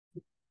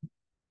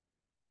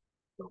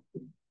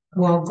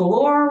Well,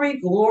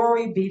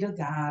 glory be to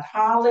God.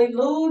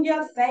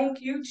 Hallelujah.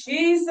 Thank you,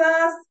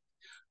 Jesus.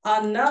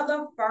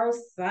 Another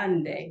first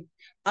Sunday,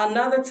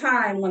 another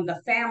time when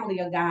the family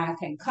of God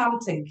can come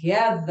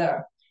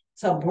together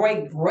to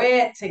break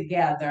bread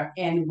together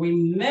and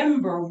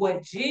remember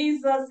what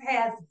Jesus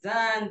has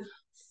done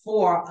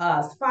for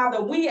us.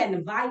 Father, we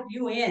invite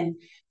you in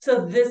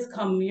to this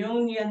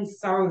communion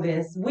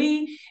service.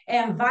 We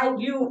invite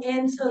you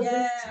into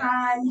this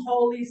time,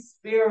 Holy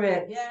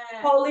Spirit.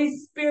 Holy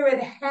Spirit,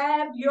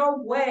 have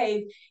your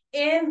way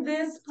in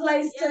this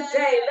place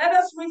today. Let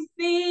us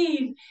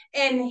receive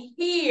and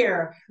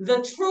hear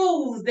the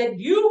truths that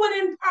you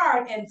would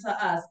impart into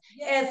us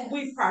as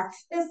we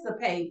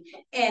participate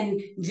and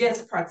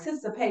just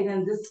participate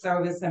in this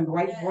service and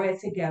break bread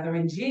together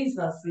in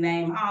Jesus'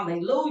 name.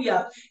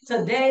 Hallelujah.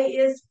 Today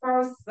is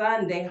First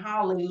Sunday.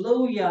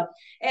 Hallelujah.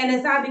 And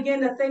as I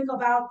begin to think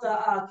about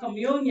the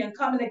communion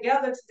coming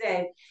together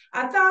today,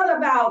 I thought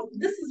about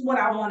this is what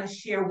I want to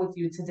share with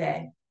you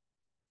today.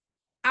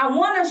 I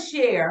want to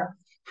share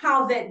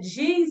how that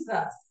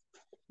Jesus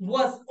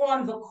was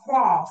on the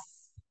cross.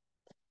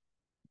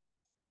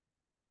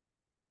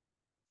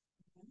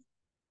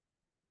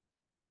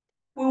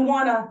 We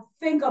want to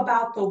think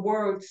about the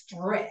word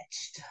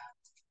stretched.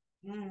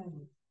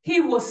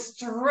 He was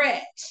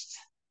stretched.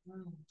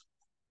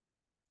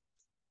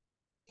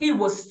 He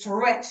was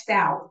stretched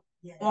out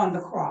on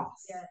the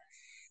cross.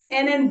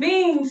 And in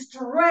being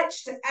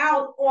stretched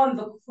out on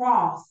the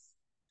cross,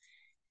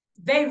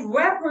 they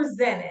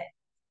represented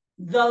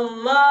the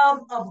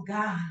love of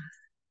God.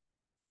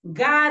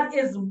 God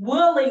is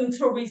willing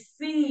to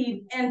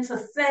receive and to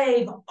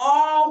save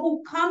all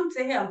who come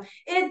to him.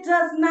 It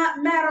does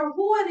not matter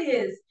who it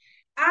is.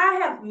 I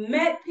have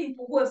met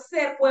people who have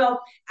said,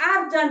 well,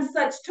 I've done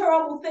such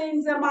terrible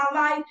things in my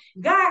life.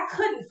 God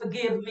couldn't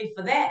forgive me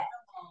for that.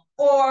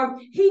 Or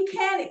he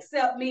can't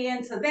accept me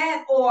into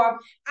that. Or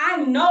I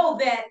know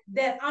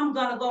that I'm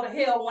going to go to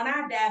hell when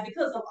I die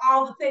because of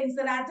all the things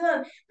that I've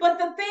done. But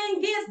the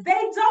thing is, they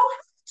don't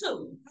have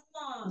to.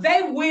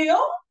 They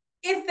will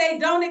if they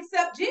don't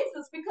accept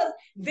Jesus, because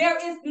there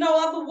is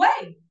no other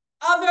way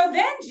other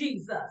than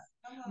Jesus.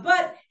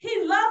 But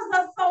he loves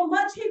us so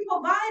much,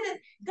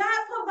 God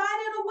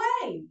provided a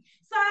way.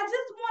 So I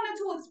just wanted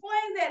to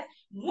explain that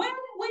when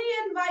we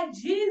invite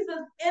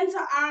Jesus into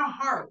our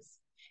hearts,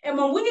 and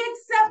when we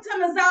accept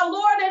him as our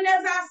Lord and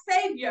as our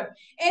Savior,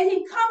 and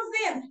he comes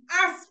in,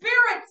 our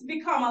spirits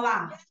become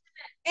alive.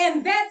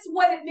 And that's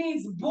what it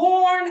means,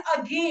 born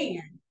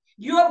again.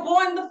 You're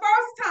born the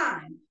first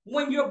time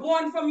when you're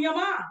born from your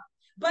mom.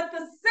 But the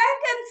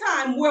second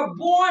time, we're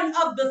born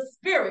of the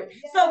Spirit.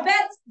 So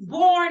that's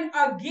born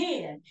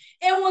again.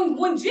 And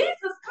when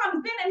Jesus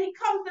comes in and he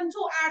comes into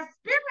our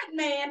spirit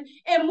man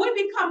and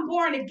we become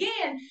born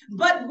again,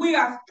 but we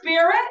are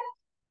spirit,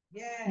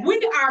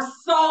 we are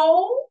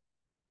soul,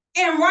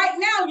 and right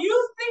now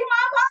you see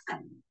my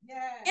body.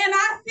 And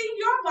I see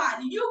your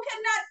body. You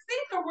cannot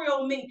see the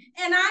real me,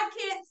 and I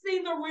can't see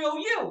the real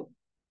you.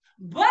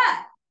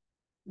 But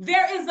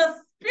there is a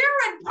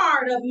spirit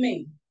part of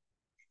me.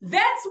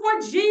 That's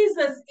what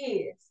Jesus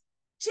is.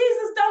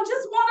 Jesus don't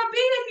just want to be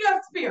in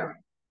your spirit.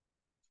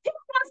 He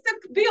wants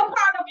to be a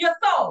part of your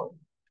soul.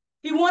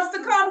 He wants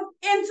to come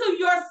into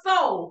your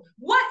soul.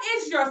 What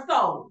is your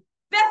soul?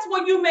 That's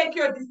where you make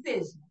your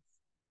decisions.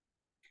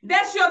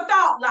 That's your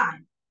thought life.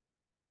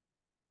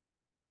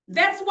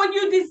 That's when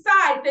you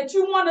decide that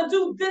you want to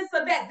do this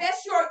or that.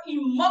 That's your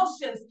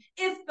emotions.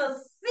 It's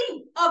the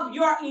seat of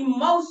your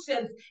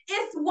emotions.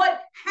 It's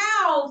what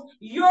houses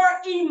your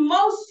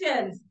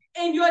emotions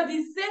and your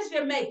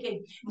decision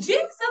making.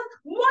 Jesus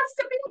wants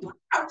to be a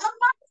part of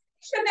my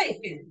decision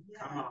making.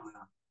 Come on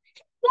now.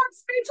 He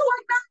wants me to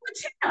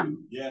acknowledge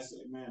him. Yes,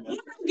 amen. When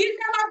I'm getting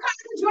in my car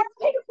and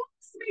driving, he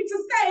wants me to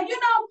say,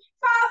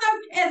 Father,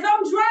 as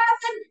I'm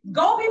driving,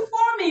 go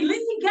before me,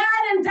 lead,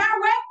 guide, and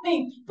direct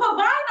me.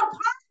 Provide a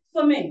path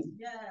for me.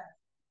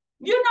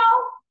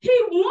 He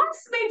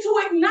wants me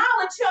to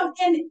acknowledge him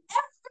in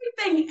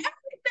everything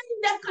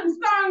that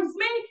concerns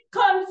me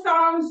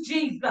concerns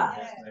Jesus.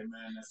 Yes.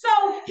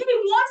 So he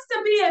wants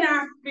to be in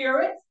our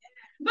spirit,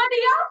 but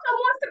he also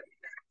wants to be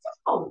in our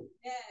soul.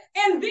 Yes.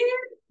 And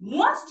then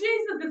once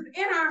Jesus is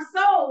in our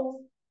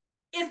souls,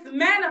 it's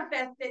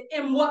manifested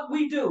in what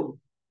we do.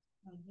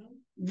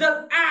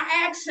 Our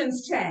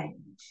actions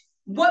change.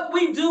 What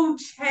we do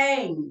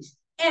change.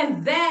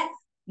 And that's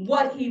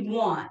what he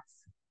wants.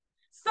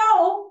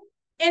 So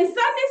in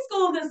Sunday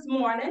school this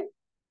morning,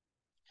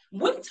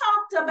 we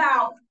talked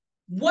about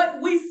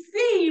what we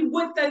see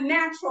with the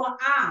natural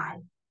eye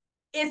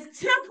is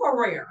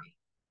temporary,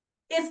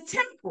 it's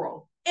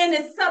temporal, and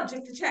it's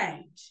subject to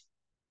change.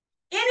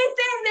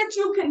 Anything that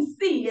you can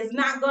see is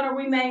not going to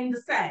remain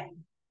the same.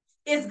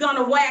 It's going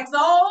to wax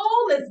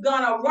old, it's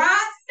going to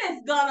rot,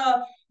 it's going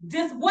to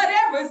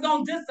it's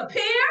going to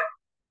disappear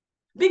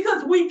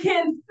because we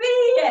can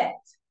see it.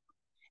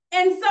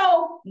 And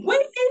so we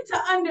need to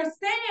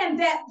understand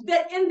that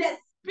in that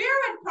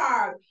spirit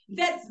part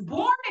that's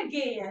born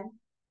again,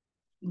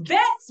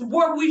 that's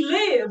where we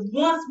live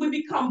once we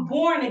become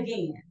born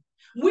again.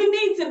 We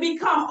need to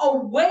become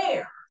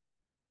aware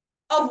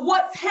of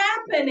what's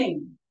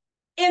happening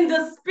in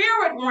the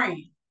spirit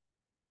realm.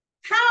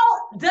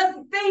 How does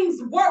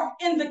things work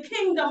in the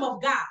kingdom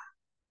of God?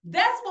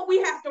 That's what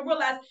we have to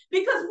realize,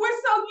 because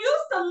we're so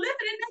used to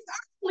living in this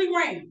earthly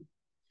realm.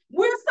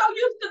 We're so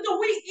used to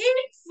we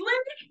eat,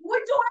 sleep, we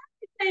do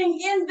everything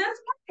in this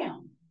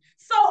realm.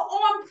 So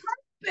on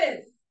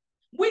purpose,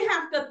 we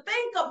have to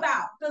think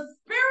about the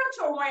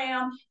spiritual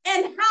realm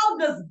and how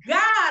does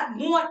God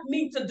want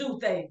me to do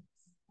things.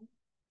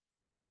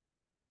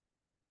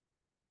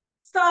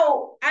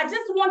 So I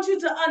just want you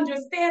to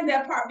understand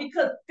that part,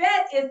 because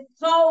that is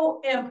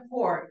so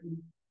important.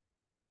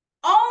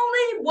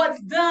 Only what's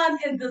done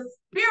in the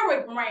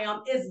spirit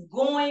realm is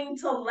going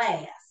to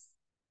last.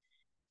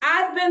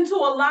 I've been to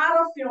a lot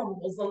of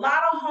funerals, a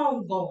lot of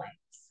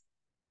homegoings,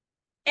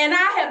 and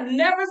I have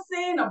never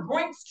seen a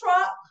Brinks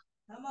truck.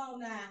 Come on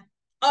now.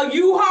 A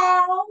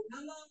U-Haul.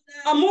 Come on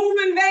now. A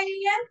moving van.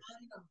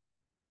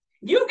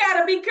 You got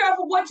to be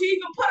careful what you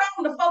even put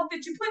on the folk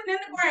that you're putting in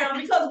the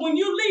ground, because when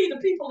you leave, the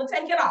people will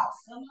take it off.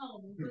 Come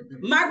on.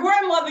 My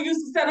grandmother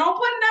used to say, don't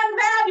put nothing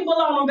valuable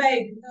on them,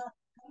 baby.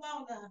 Come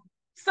on now.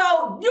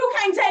 So you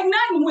can't take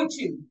nothing with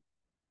you.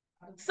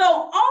 So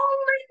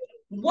only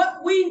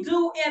what we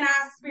do in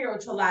our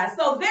spiritual life.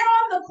 So there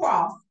on the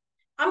cross,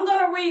 I'm going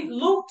to read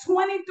Luke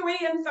 23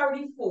 and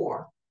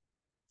 34.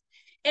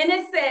 And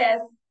it says,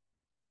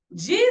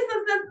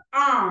 Jesus'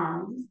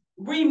 arms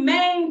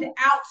remained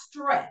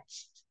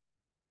outstretched.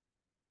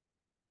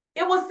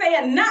 It was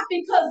saying not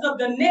because of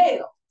the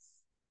nails.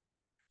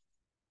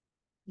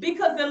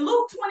 Because in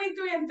Luke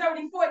 23 and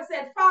 34, it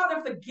said,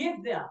 Father,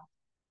 forgive them,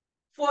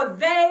 for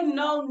they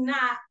know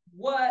not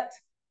what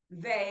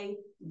they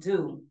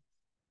do.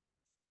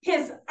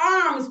 His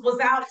arms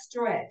was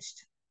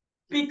outstretched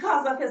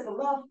because of his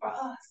love for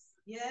us.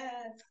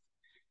 Yes.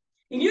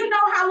 And you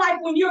know how,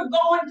 like, when you're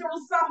going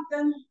through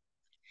something,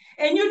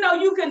 and you know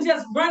you can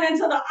just run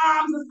into the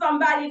arms of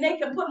somebody, and they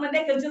can put them, and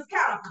they can just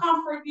kind of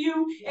comfort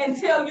you and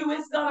tell you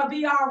it's gonna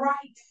be all right.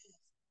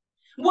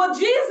 Well,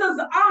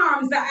 Jesus'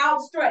 arms are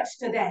outstretched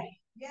today.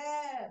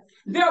 Yes.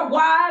 They're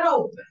wide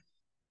open.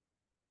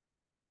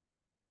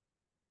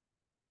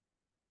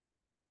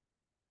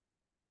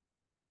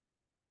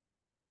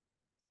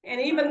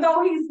 And even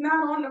though he's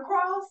not on the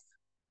cross,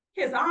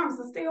 his arms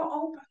are still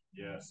open.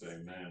 Yes,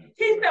 amen.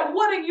 He said,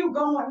 what are you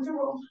going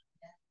through?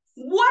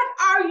 What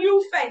are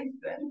you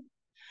facing?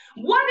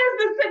 What is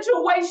the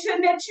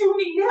situation that you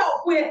need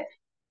help with?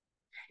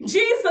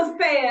 Jesus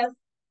says,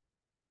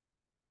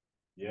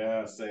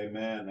 yes,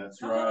 amen.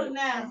 That's right.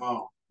 Come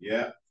on.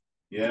 Yeah.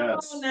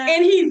 Yes.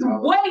 And he's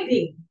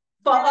waiting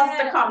for us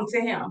to come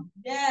to him.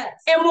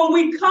 Yes. And when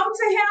we come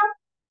to him,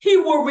 he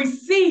will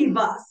receive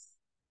us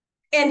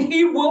and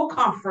he will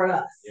comfort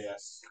us.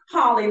 Yes.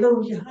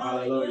 Hallelujah.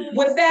 Hallelujah.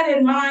 With that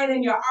in mind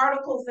and your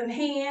articles in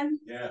hand.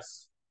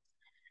 Yes.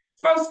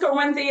 1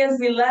 Corinthians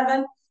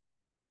 11,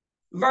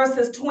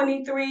 verses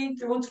 23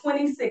 through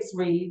 26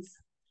 reads,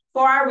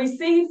 For I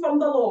received from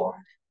the Lord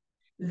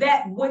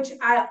that which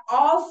I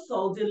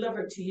also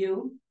delivered to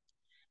you,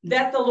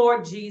 that the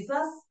Lord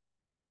Jesus,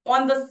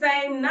 on the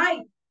same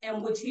night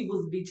in which he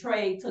was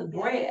betrayed, took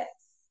bread.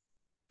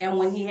 And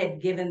when he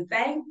had given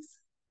thanks,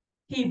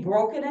 he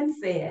broke it and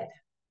said,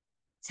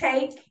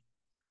 Take,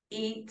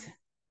 eat,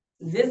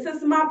 this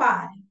is my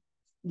body,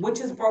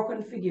 which is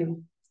broken for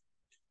you.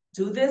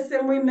 Do this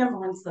in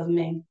remembrance of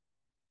me.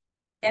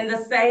 In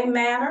the same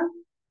manner,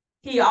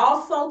 he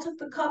also took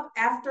the cup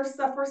after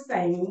supper,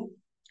 saying,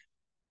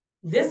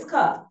 This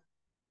cup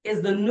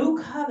is the new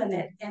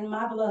covenant in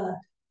my blood.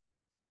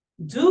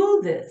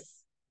 Do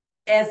this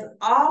as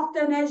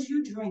often as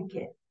you drink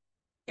it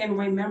in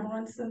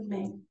remembrance of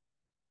me.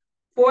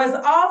 For as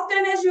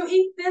often as you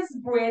eat this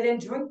bread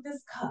and drink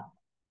this cup,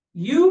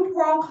 you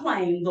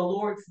proclaim the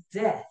Lord's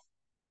death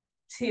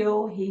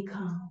till he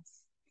comes.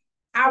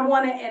 I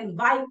want to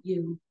invite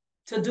you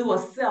to do a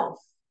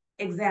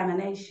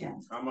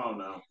self-examination. Come on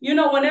now. You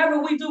know, whenever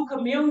we do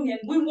communion,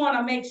 we want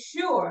to make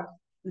sure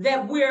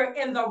that we're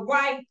in the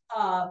right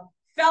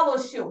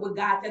fellowship with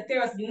God, that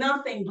there's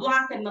nothing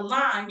blocking the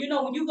line. You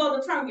know, when you go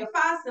to turn your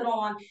faucet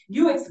on,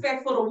 you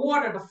expect for the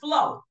water to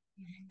flow.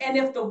 And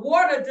if the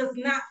water does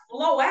not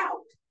flow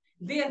out,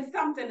 then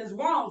something is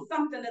wrong.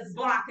 Something is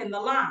blocking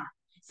the line.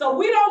 So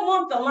we don't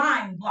want the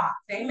line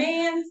blocked.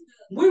 Amen.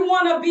 We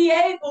want to be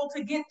able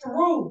to get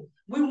through.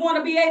 We want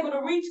to be able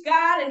to reach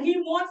God, and he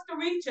wants to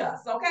reach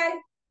us. Okay.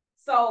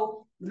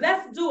 So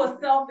let's do a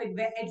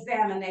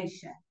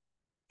self-examination.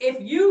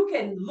 If you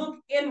can look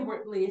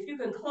inwardly, if you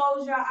can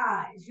close your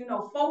eyes, you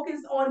know,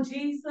 focus on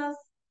Jesus,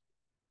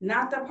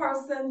 not the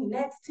person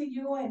next to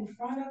you, in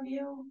front of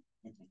you.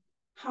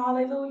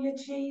 Hallelujah,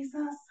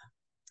 Jesus.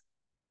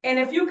 And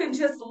if you can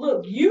just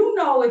look, you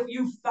know, if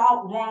you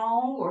thought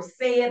wrong or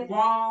said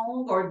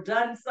wrong or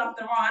done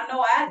something wrong. I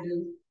know I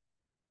do.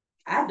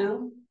 I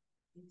do.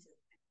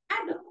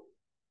 I do.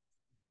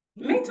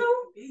 Me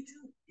too. Me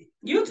too.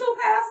 You too,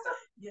 Pastor?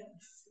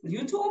 Yes.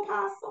 You too,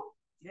 Apostle?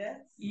 Yes.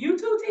 You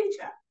too,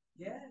 teacher?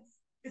 Yes.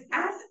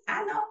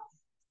 I know.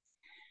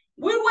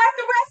 We were at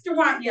the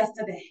restaurant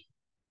yesterday,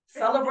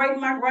 celebrating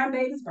my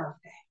grandbaby's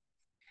birthday.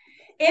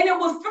 And it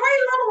was 3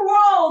 little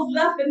rolls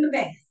left in the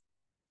basket.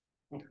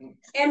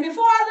 And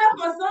before I left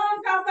my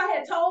son's house, I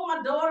had told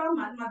my daughter,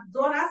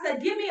 I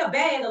said, give me a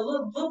bag, a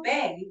little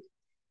bag.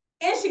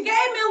 And she gave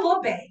me a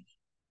little bag.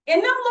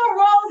 And them little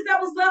rolls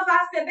that was left,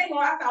 I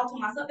thought to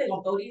myself, they're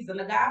going to throw these in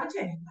the garbage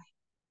anyway.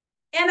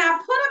 And I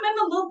put them in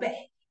the little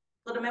bag,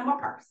 put them in my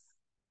purse.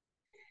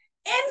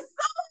 And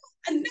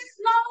so, not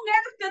long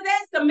after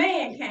that, the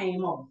man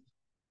came over,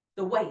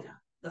 the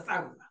waiter, the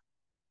server.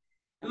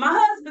 And my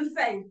husband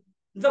said,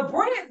 the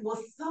bread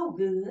was so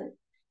good,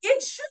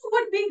 it sure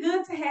would be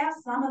good to have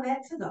some of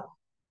that to go.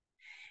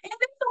 And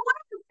then the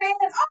waiter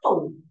said,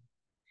 oh,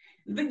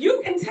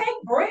 you can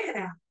take bread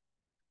out,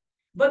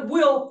 but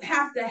we'll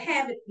have to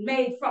have it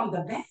made from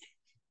the bag.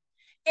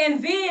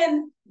 And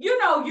then,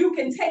 you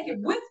can take it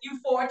with you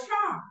for a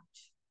charge.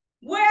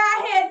 Where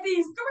I had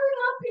these 3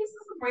 little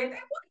pieces of bread, that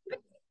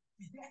wasn't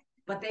big,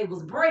 but they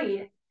was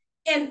bread.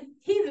 And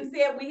he even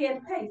said we had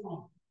to pay for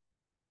them.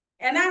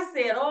 And I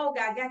said, oh,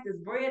 God, I got this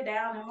bread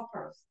down in my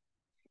purse.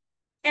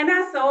 And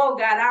I said, oh,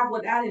 God,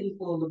 I didn't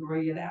pull the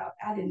bread out.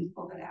 I didn't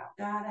pull it out.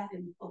 God, I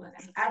didn't pull it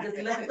out. I just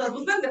left it because it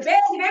was in the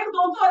bag and they were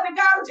going to throw it in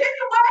the garbage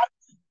anyway.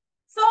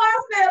 So I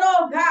said,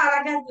 oh, God,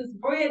 I got this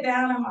bread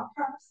down in my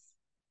purse.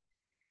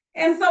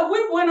 And so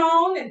we went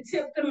on and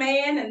tipped the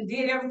man and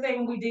did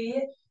everything we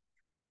did.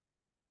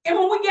 And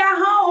when we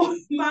got home,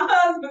 my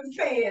husband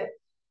said,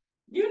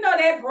 you know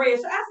that bread.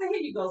 So I said,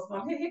 here you go,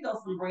 son. Here goes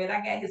some bread.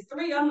 I got his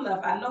 3 of them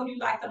left. I know you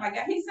like them.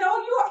 He said,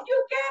 oh,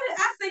 you got it?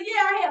 I said,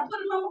 yeah, I had put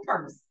them in my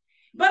purse.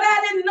 But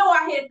I didn't know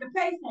I had to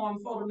pay for them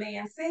before the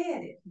man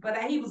said it. But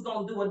he was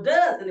going to do a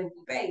dozen if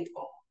we paid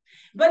for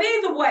them. But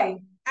either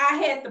way, I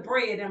had the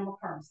bread in my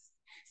purse.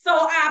 So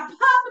I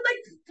publicly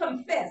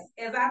confess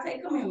as I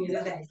take communion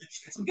today,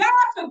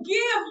 God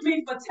forgive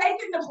me for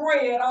taking the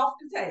bread off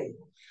the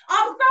table.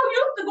 I'm so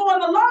used to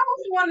going to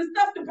Longhorn and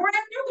stuff the bread.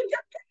 You can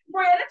just get the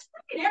bread. It's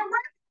free. They're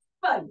ready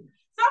for you.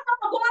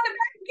 Sometimes I'm going to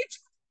back and get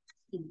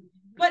you.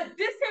 But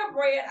this here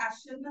bread, I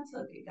shouldn't have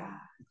took it,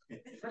 God.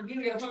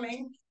 Forgive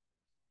me.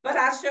 But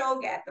I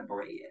sure got the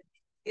bread.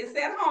 It's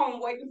at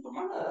home waiting for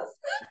my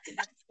husband.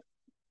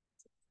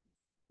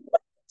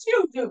 What did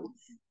you do?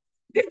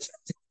 Did you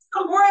take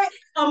some bread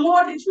or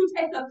more did you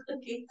take a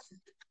cookie?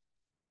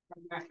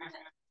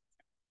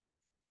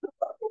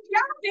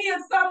 Y'all did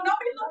something. Don't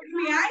be looking at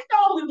me. I ain't the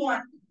only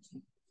one.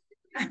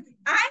 I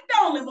ain't the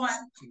only one.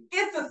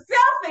 It's a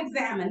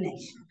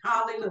self-examination.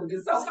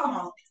 Hallelujah. So come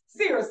on.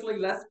 Seriously,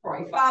 let's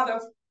pray. Father,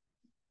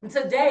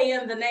 today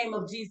in the name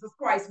of Jesus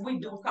Christ, we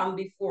do come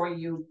before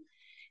you.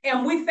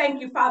 And we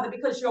thank you, Father,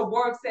 because your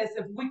word says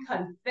if we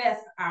confess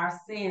our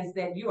sins,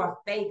 that you are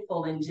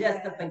faithful and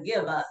just to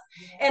forgive us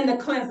and to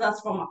cleanse us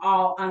from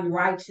all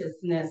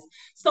unrighteousness.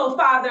 So,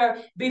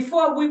 Father,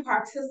 before we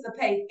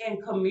participate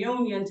in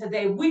communion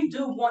today, we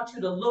do want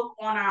you to look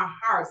on our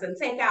hearts and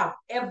take out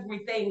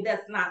everything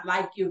that's not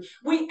like you.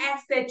 We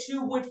ask that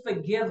you would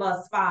forgive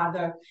us,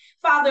 Father.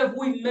 Father, if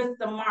we missed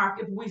the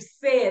mark, if we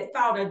said,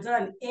 thought, or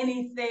done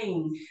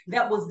anything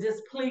that was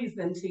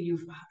displeasing to you,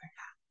 Father.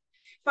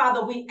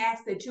 Father, we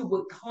ask that you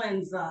would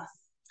cleanse us.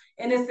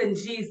 And it's in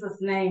Jesus'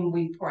 name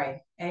we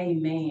pray.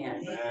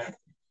 Amen. Amen.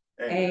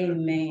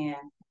 Amen.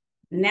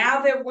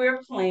 Now that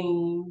we're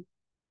clean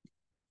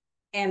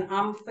and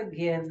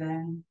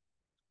unforgiven,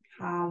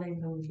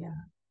 hallelujah.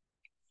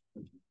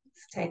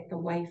 Let's take the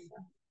wafer.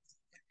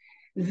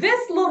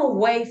 This little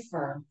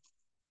wafer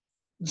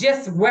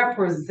just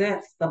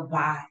represents the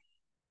body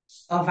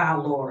of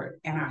our Lord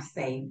and our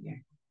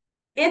Savior.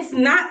 It's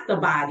not the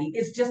body,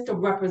 it's just a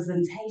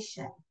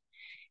representation.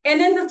 And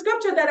in the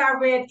scripture that I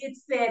read, it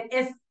said,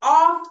 as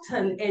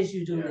often as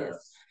you do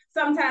this.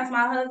 Sometimes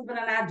my husband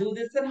and I do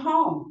this at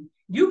home.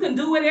 You can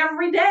do it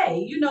every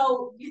day.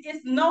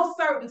 It's no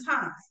certain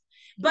time.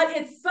 But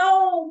it's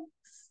so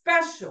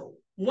special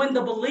when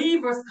the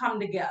believers come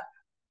together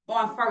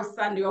on first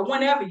Sunday or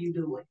whenever you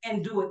do it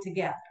and do it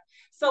together.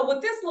 So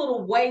with this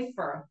little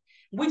wafer,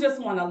 we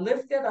just want to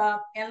lift it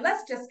up and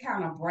let's just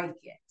kind of break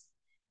it.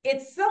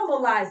 It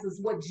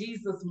symbolizes what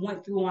Jesus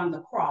went through on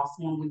the cross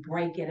when we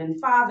break it. And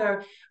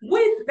Father,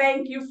 we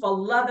thank you for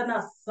loving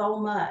us so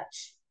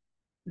much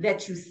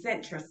that you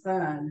sent your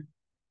son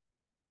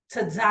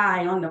to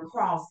die on the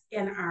cross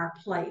in our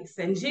place.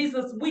 And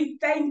Jesus, we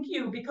thank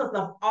you because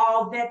of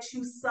all that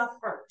you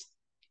suffered.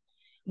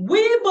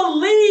 We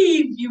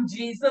believe you,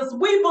 Jesus.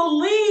 We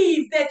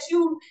believe that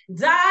you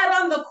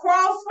died on the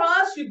cross for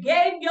us. You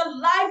gave your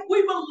life.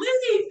 We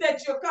believe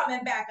that you're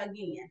coming back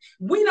again.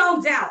 We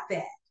don't doubt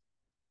that.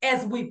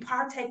 As we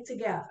partake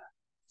together,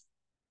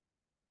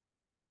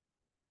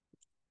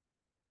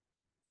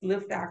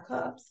 lift our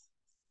cups.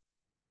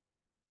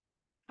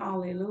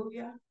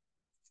 Hallelujah.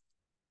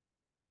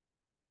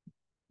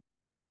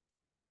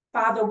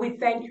 Father, we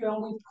thank you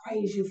and we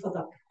praise you for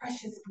the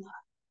precious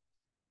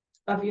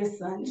blood of your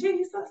son,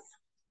 Jesus.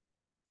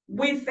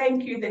 We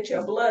thank you that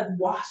your blood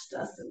washed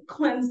us and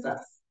cleansed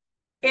us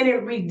and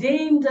it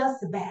redeemed us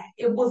back.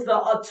 It was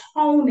the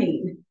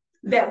atoning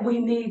that we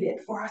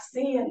needed for our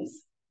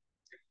sins.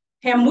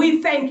 And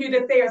we thank you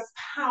that there's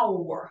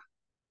power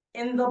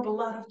in the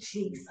blood of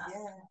Jesus.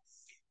 Yes.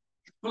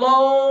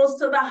 Flows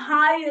to the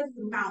highest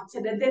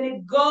mountain and then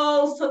it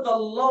goes to the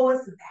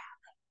lowest valley.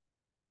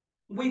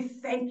 We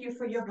thank you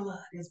for your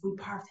blood as we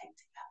partake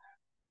together.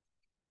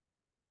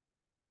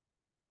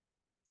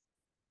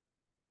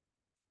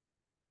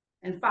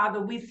 And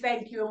Father, we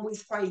thank you and we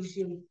praise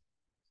you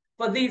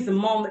for these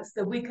moments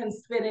that we can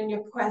spend in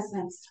your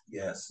presence.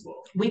 Yes,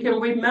 Lord. We can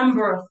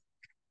remember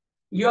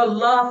your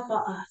love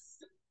for us.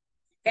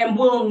 And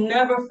we'll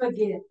never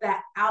forget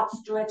that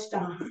outstretched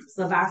arms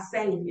of our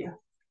Savior,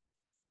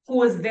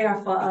 who is there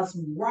for us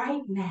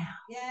right now.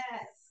 Yes.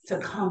 To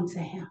come to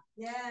him.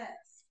 Yes.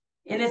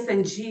 And it's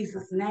in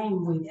Jesus'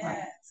 name we pray.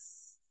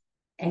 Yes.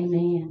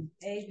 Amen.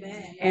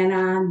 Amen. And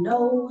I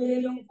know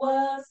it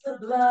was the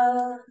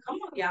blood. Come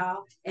on,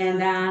 y'all.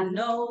 And I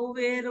know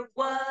it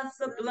was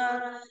the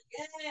blood.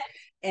 Yeah.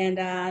 And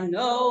I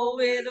know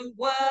it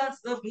was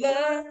the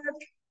blood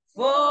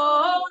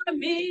for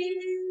me.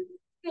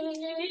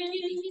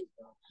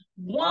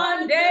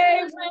 One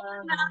day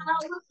when I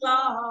was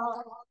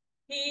lost,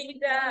 he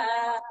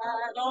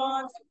died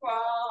on the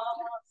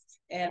cross.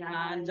 And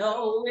I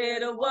know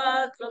it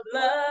was the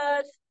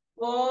blood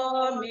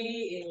for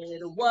me.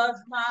 It was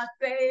my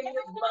Savior's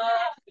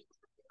blood.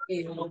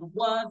 It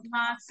was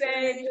my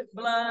Savior's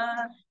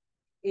blood.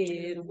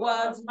 It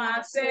was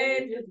my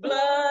Savior's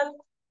blood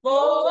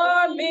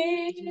for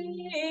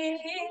me.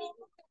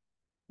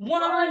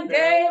 One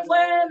day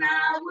when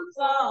I was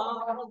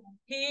lost,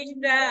 he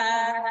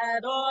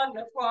died on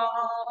the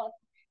cross.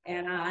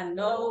 And I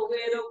know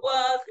it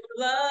was the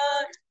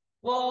blood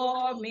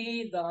for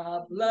me.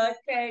 The blood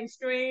came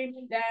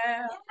streaming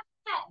down.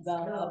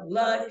 The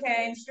blood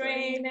came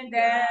streaming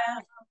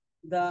down.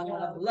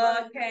 The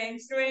blood came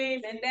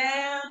streaming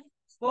down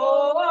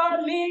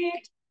for me.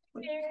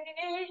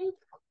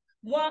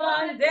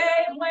 One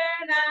day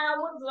when I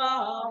was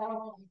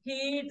lost,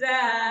 he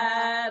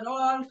died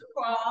on the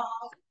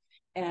cross.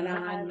 And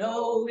I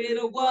know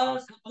it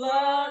was the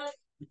blood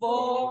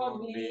for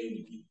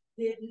me.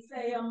 Didn't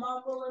say a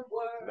mumbling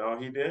word. No,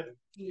 he didn't.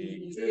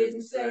 He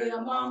didn't say a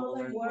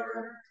mumbling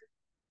word.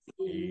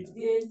 He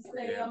didn't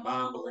say a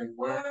mumbling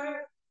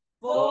word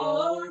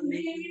for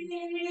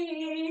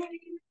me.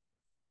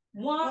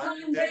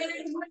 One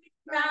day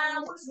when I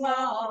was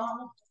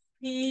lost,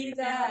 he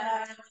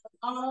died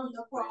on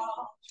the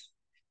cross.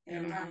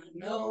 And I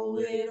know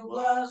it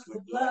was the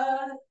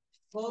blood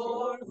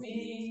for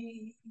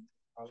me.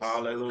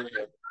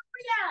 Hallelujah.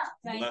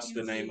 Bless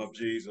the name of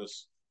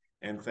Jesus.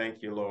 And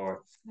thank you, Lord.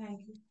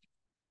 Thank you.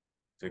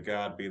 To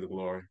God be the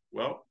glory.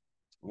 Well,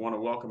 I want to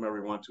welcome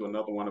everyone to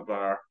another one of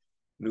our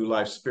New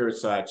Life Spirit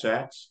Side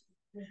chats.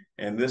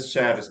 And this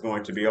chat is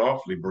going to be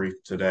awfully brief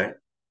today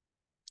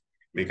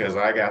because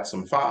I got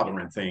some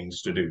fathering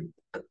things to do.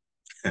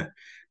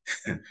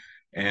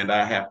 And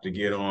I have to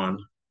get on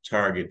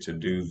target to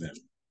do them.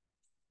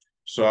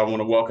 So I want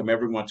to welcome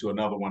everyone to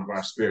another one of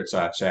our Spirit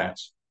Side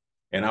chats.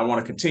 And I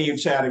want to continue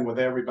chatting with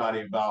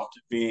everybody about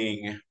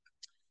being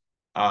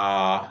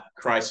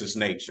Christ's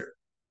nature.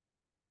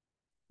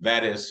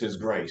 That is his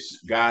grace.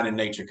 God and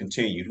nature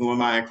continued. Who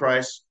am I in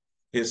Christ?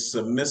 His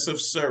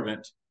submissive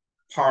servant,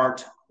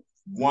 part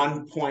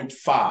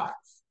 1.5.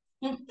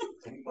 Okay.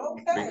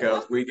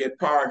 Because we get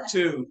part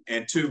 2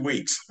 in 2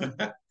 weeks.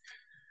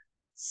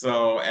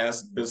 So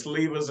as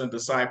believers and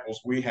disciples,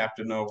 we have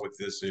to know what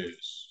this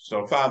is.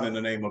 So Father, in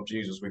the name of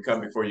Jesus, we come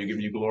before you,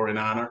 giving you glory and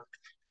honor.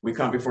 We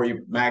come before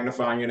you,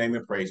 magnifying your name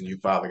and praising you,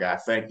 Father God.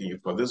 Thank you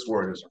for this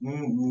word is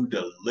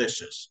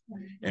delicious.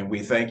 And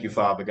we thank you,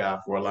 Father God,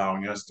 for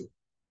allowing us to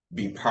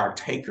be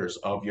partakers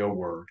of your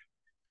word.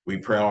 We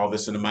pray all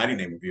this in the mighty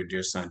name of your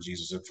dear son,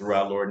 Jesus, and through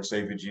our Lord and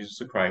Savior,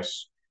 Jesus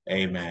Christ.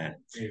 Amen.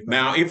 Amen.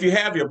 Now, if you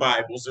have your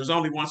Bibles, there's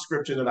only one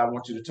scripture that I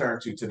want you to turn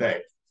to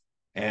today.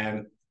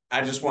 And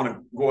I just want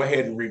to go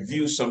ahead and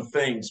review some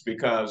things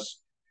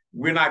because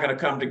we're not going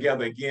to come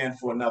together again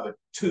for another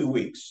 2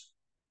 weeks.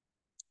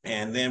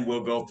 And then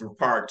we'll go through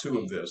part 2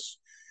 of this.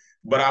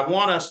 But I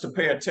want us to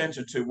pay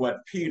attention to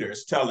what Peter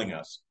is telling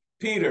us.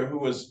 Peter,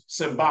 who is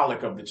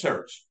symbolic of the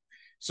church.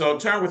 So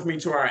turn with me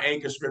to our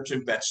anchor scripture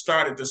that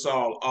started this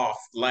all off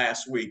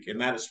last week,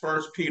 and that is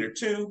 1 Peter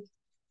 2,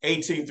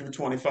 18 through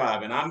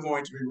 25. And I'm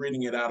going to be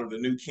reading it out of the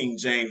New King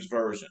James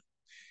Version.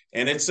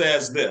 And it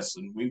says this,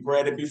 and we've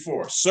read it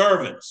before: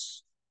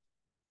 servants,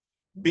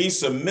 be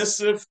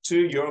submissive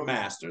to your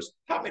masters.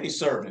 How many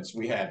servants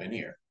we have in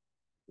here?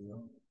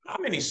 How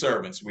many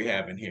servants we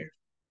have in here?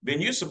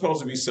 Then you're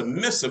supposed to be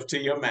submissive to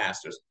your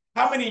masters.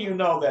 How many of you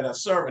know that a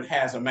servant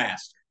has a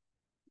master?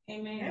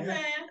 Amen.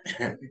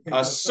 Amen.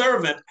 A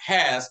servant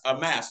has a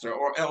master,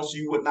 or else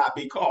you would not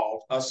be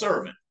called a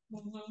servant.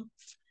 Mm-hmm.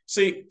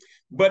 See,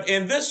 but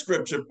in this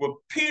scripture, what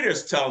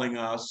Peter's telling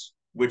us,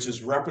 which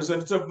is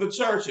representative of the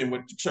church and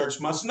what the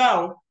church must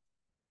know,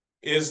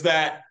 is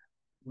that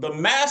the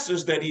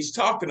masters that he's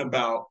talking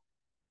about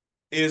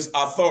is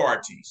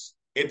authorities.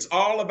 It's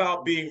all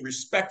about being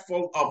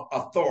respectful of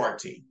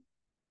authority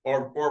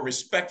or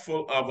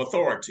respectful of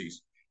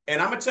authorities.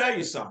 And I'm going to tell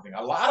you something.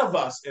 A lot of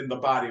us in the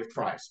body of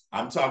Christ,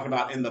 I'm talking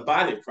about in the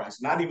body of Christ,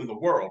 not even the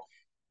world,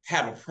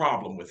 have a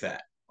problem with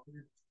that.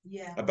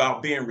 Yeah.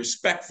 About being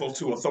respectful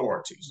to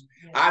authorities.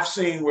 Yeah. I've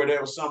seen where there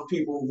were some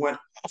people who went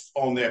off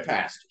on their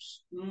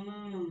pastors.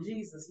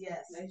 Jesus,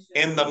 yes.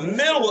 In the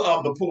middle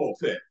of the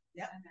pulpit.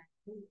 Yep.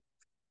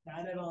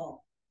 Not at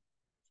all.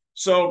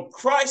 So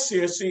Christ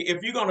here, see,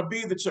 if you're going to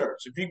be the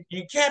church, if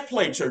you can't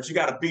play church, you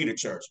got to be the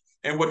church.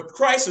 And what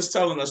Christ is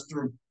telling us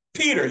through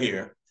Peter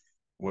here,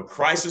 what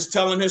Christ is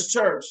telling his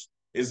church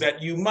is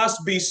that you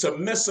must be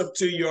submissive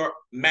to your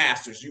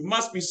masters. You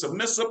must be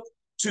submissive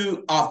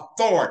to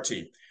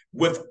authority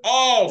with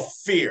all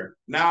fear.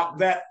 Now,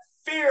 that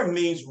fear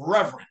means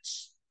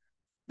reverence.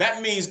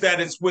 That means that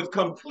it's with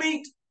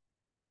complete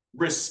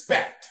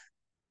respect.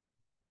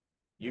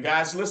 You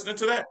guys listening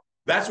to that?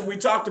 That's what we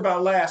talked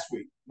about last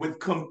week, with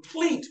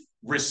complete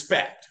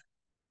respect.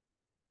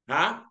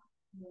 Huh?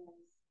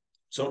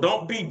 So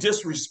don't be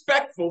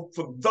disrespectful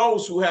for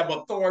those who have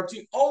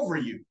authority over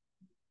you.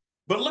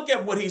 But look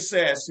at what he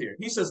says here.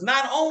 He says,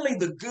 not only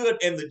the good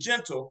and the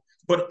gentle,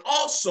 but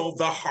also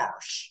the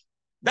harsh.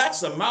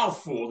 That's a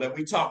mouthful that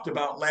we talked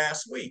about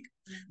last week.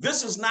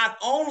 This is not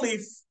only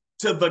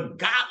to the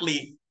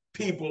godly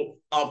people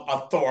of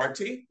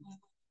authority,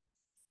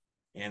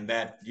 and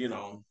that, you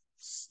know,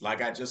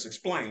 like I just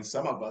explained,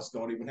 some of us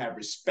don't even have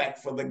respect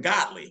for the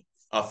godly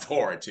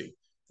authority,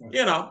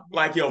 you know,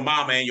 like your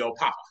mama and your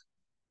papa.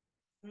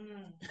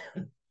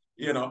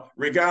 You know,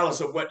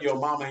 regardless of what your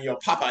mama and your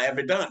papa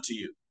ever done to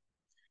you.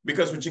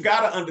 Because what you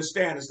got to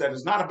understand is that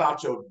it's not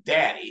about your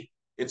daddy.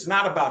 It's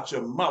not about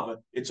your mother.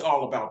 It's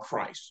all about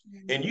Christ.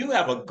 And you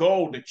have a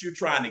goal that you're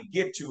trying to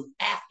get to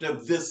after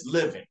this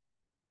living.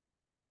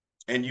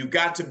 And you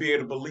got to be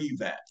able to believe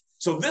that.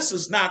 So this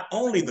is not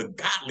only the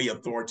godly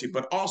authority,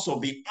 but also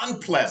the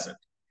unpleasant,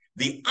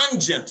 the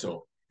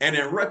ungentle, and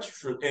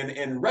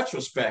in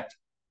retrospect,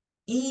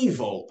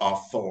 evil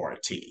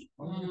authority.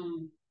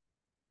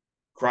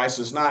 Christ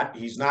is not,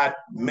 he's not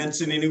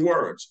mincing any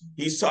words.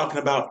 He's talking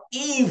about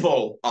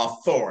evil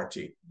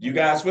authority. You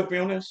guys with me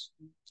on this?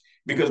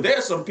 Because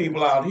there's some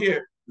people out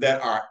here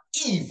that are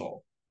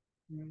evil.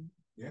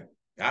 Yeah.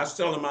 I was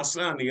telling my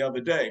son the other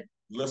day,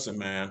 listen,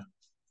 man,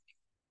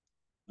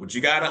 what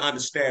you got to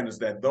understand is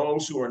that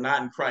those who are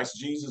not in Christ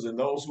Jesus and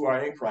those who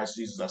are in Christ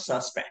Jesus are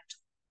suspect.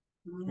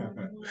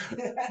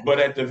 But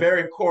at the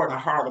very core of the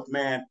heart of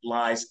man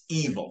lies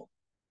evil.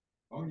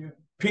 Oh, yeah.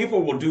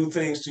 People will do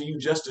things to you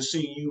just to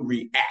see you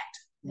react.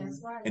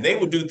 That's right. And they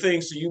will do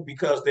things to you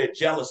because they're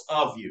jealous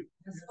of you.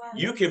 That's right.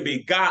 You can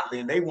be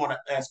godly and they want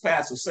to, as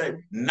pastors say,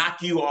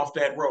 knock you off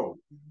that road.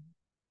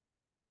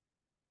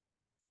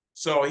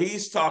 So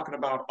he's talking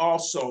about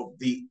also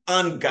the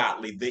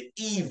ungodly, the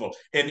evil.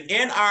 And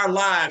in our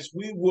lives,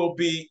 we will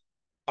be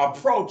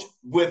approached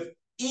with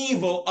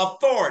evil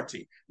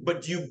authority,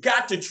 but you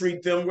got to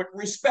treat them with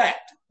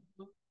respect.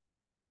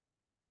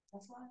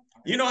 That's right.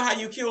 You know how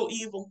you kill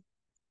evil?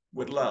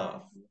 With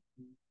love.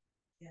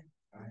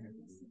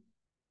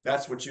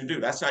 That's what you do.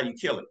 That's how you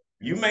kill it.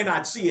 You may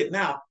not see it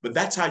now, but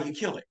that's how you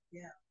kill it.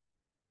 Yeah.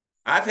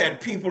 I've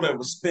had people that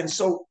have been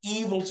so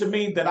evil to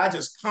me that I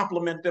just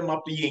compliment them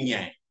up the yin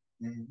yang.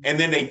 And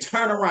then they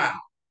turn around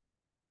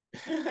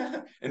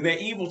and they're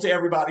evil to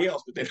everybody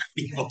else, but they're not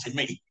evil to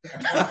me.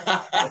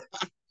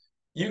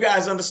 You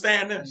guys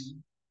understand this?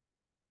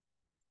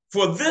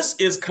 For this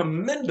is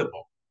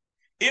commendable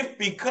if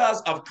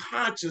because of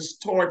conscience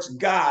towards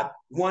God,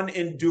 one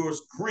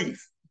endures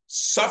grief,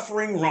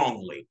 suffering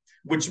wrongly,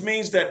 which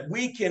means that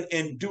we can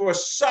endure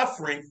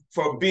suffering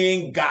for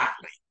being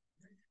godly.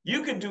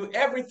 You can do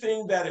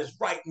everything that is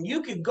right. And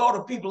you can go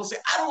to people and say,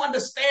 I don't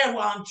understand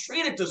why I'm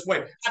treated this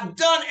way. I've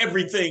done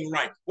everything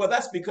right. Well,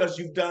 that's because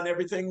you've done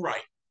everything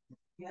right.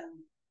 Yeah.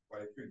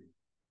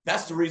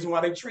 That's the reason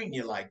why they're treating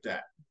you like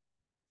that.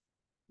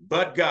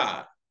 But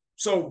God.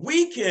 So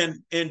we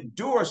can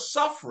endure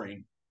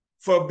suffering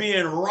for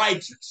being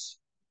righteous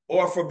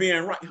or for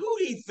being right. Who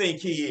do you think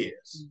he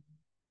is?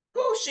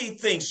 Who she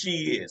thinks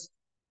she is?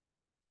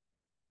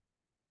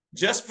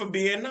 Just for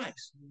being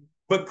nice.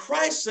 But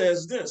Christ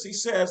says this, he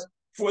says,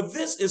 for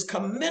this is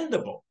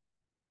commendable,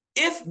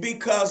 if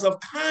because of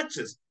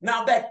conscience.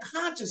 Now that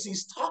conscience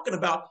he's talking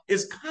about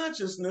is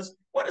consciousness.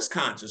 What is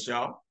conscious,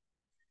 y'all?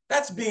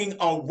 That's being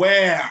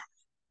aware.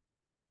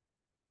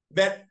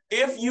 That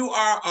if you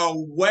are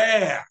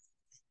aware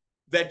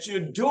that you're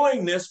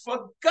doing this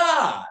for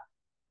God,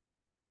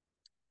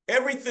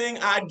 everything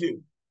I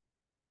do,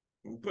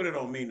 put it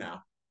on me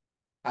now,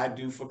 I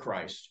do for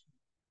Christ.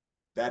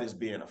 That is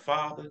being a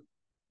father.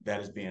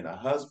 That is being a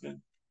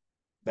husband.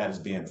 That is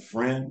being a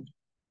friend.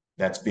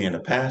 That's being a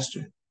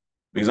pastor.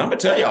 Because I'm going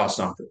to tell y'all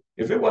something.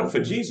 If it wasn't for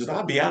Jesus,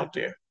 I'd be out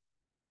there.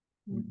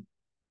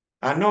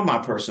 I know my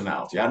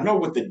personality. I know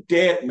what the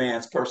dead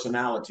man's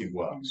personality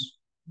was.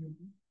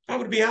 I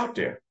would be out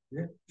there.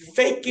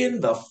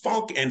 Faking the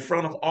funk in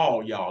front of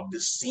all y'all.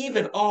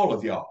 Deceiving all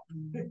of y'all.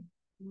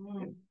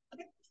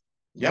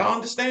 Y'all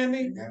understand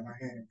me?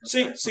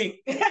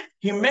 See,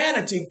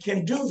 humanity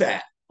can do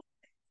that.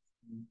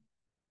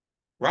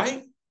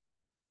 Right?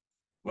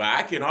 Well,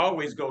 I can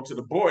always go to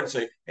the board and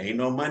say, ain't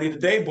no money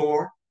today,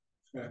 board.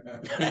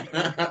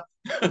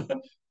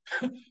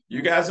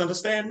 You guys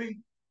understand me?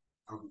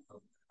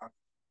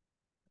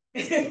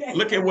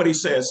 Look at what he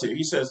says here.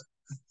 He says,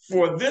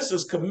 for this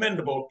is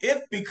commendable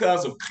if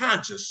because of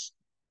conscience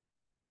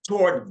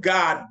toward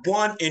God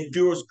one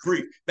endures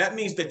grief. That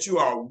means that you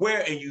are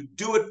aware and you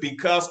do it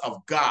because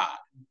of God.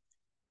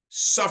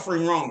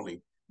 Suffering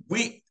wrongly.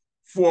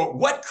 For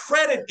what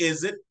credit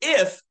is it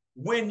if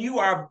when you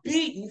are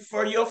beaten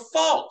for your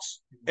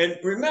faults? And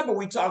remember,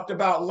 we talked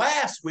about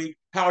last week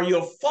how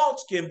your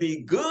faults can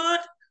be good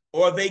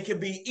or they can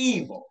be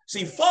evil.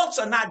 See, faults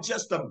are not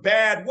just a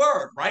bad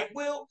word, right,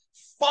 Will?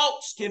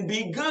 Faults can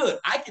be good.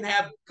 I can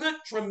have good,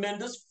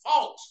 tremendous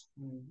faults,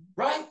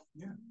 right?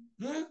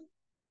 Yeah.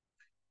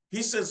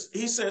 He says,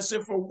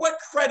 so for what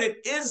credit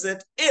is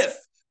it if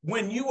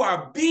when you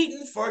are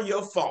beaten for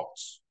your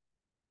faults,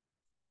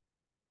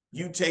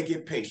 you take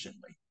it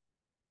patiently?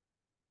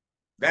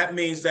 That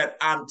means that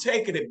I'm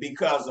taking it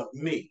because of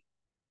me,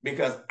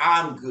 because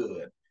I'm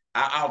good.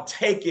 I'll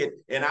take it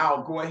and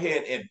I'll go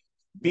ahead and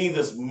be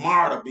this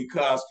martyr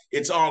because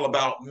it's all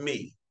about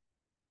me.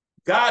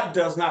 God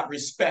does not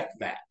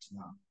respect that.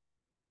 No.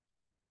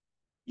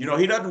 You know,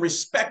 he doesn't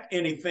respect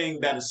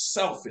anything that is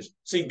selfish.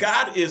 See,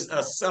 God is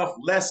a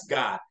selfless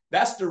God.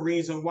 That's the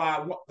reason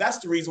why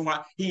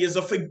he is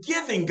a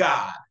forgiving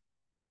God.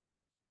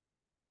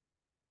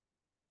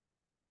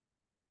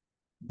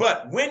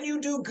 But when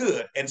you do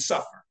good and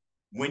suffer,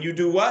 when you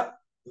do what?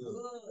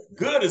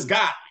 Good is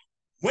godly.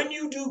 When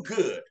you do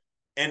good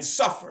and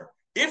suffer,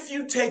 if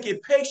you take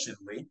it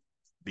patiently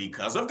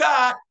because of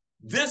God,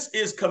 this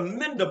is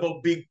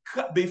commendable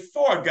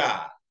before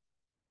God.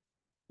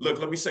 Look,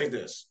 let me say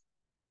this.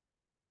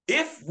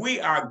 If we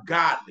are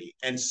godly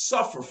and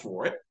suffer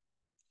for it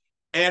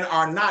and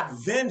are not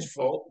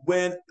vengeful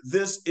when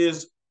this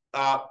is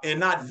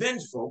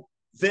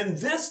then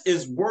this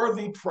is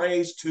worthy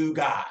praise to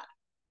God.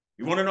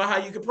 You want to know how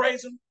you can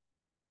praise him?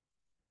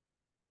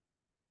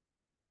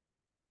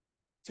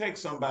 Take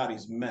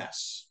somebody's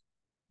mess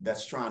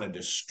that's trying to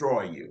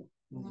destroy you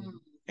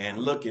and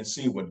look and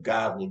see what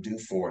God will do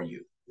for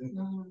you.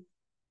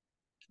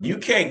 You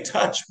can't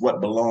touch what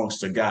belongs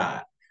to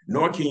God,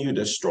 nor can you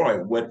destroy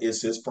what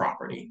is his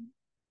property.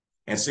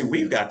 And see,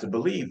 we've got to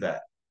believe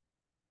that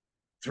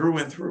through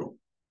and through.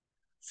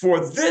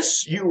 For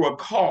this you were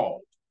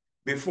called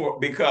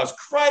because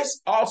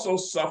Christ also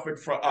suffered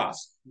for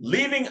us,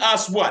 leaving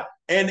us what?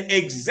 An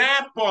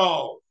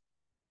example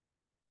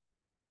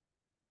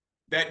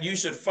that you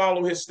should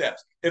follow his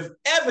steps. If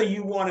ever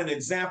you want an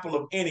example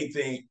of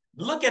anything,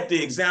 look at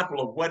the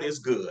example of what is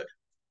good.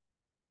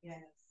 Yes.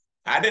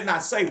 I did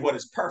not say what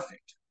is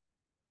perfect,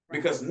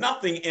 because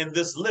nothing in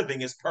this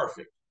living is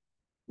perfect,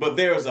 but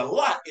there is a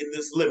lot in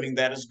this living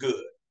that is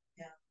good.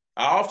 Yeah.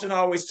 I often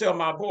always tell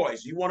my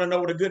boys, you want to know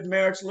what a good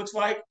marriage looks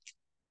like?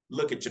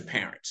 Look at your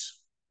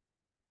parents.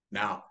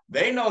 Now,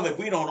 they know that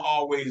we don't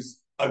always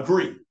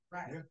agree.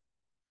 Right.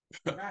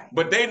 Right.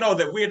 But they know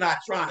that we're not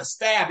trying to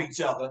stab each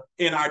other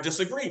in our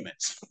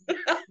disagreements.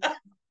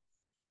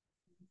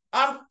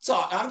 I'm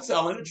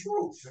telling the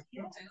truth.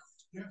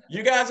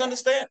 You guys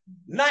understand?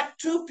 Not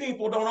two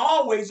people don't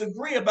always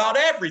agree about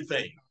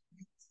everything.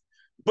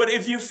 But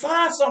if you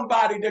find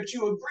somebody that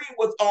you agree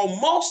with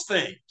on most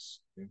things,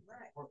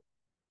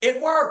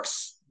 it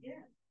works. Yeah.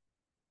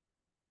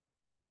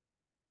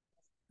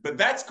 But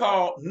that's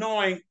called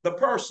knowing the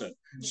person.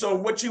 So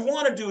what you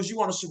want to do is you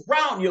want to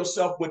surround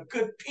yourself with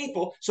good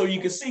people so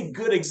you can see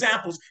good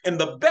examples. And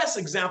the best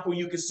example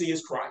you can see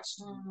is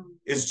Christ,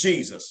 is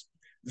Jesus.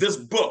 This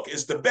book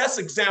is the best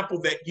example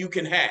that you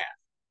can have.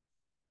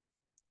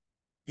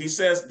 He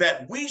says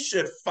that we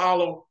should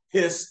follow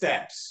his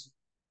steps.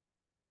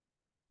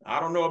 I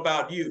don't know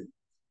about you,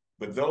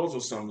 but those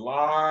are some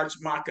large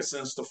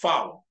moccasins to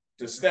follow,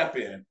 to step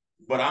in,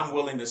 but I'm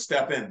willing to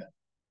step in them.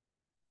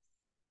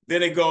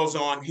 Then it goes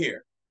on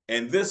here,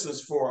 and this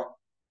is for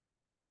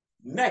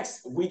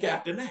next week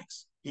after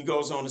next. He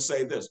goes on to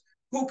say this: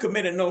 who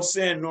committed no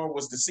sin, nor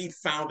was deceit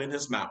found in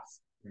his mouth,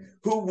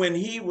 who when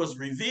he was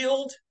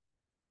reviled,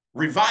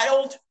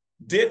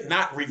 did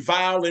not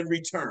revile in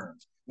return.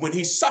 When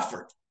he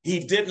suffered, he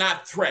did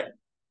not threaten,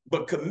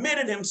 but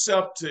committed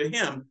himself to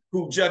him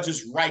who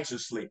judges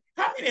righteously.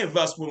 How many of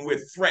us, when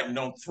we're threatened,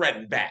 don't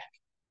threaten back?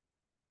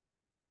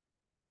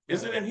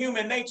 Is it in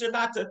human nature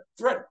not to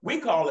threaten? We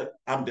call it,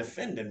 I'm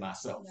defending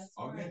myself.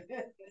 Right.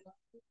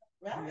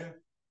 Right.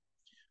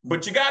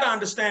 But you got to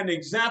understand the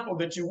example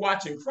that you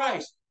watch in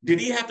Christ. Did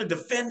he have to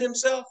defend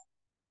himself?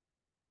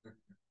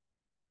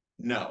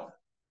 No,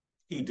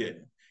 he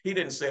didn't. He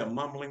didn't say a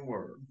mumbling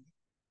word.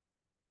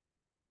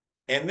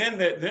 And then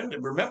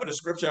remember the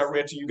scripture I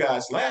read to you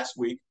guys last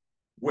week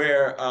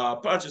where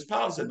Pontius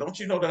Pilate said, don't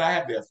you know that I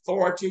have the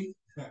authority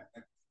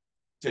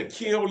to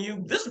kill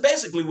you? This is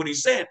basically what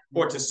he's saying,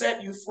 or to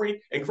set you free.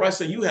 And Christ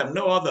said, you have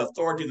no other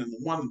authority than the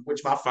one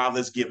which my Father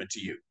has given to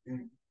you.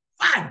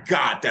 My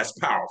God, that's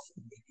powerful.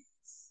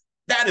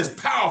 That is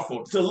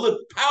powerful, to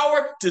look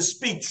power, to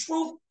speak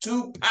truth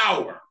to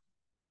power,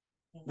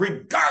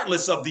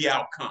 regardless of the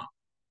outcome.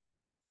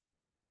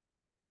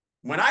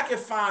 When I can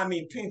find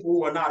me people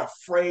who are not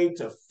afraid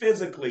to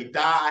physically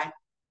die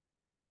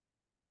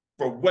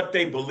for what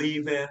they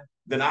believe in,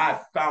 then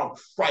I've found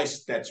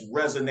Christ that's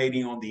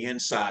resonating on the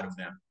inside of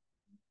them.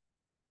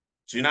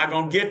 So you're not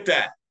going to get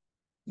that,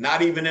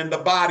 not even in the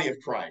body of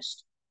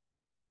Christ.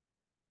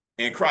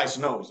 And Christ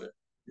knows it.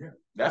 Yeah.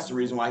 That's the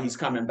reason why he's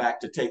coming back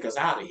to take us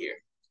out of here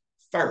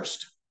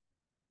first.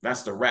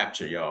 That's the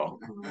rapture, y'all.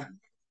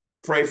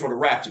 Pray for the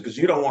rapture, because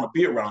you don't want to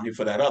be around here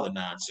for that other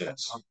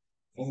nonsense.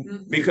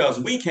 Because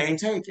we can't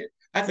take it.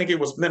 I think it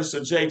was Minister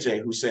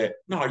JJ who said,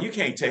 no, you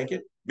can't take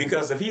it.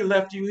 Because if he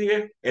left you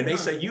here and they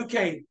say you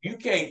can't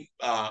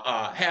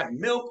have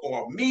milk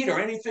or meat or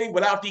anything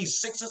without these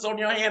sixes on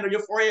your hand or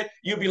your forehead,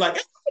 you'll be like,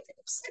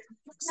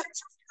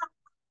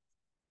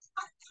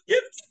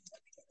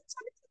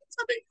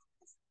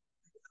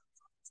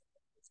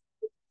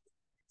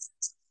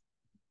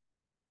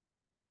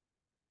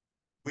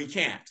 we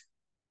can't.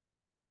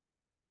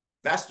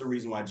 That's the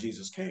reason why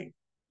Jesus came.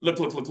 Look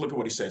at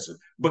what he says.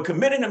 But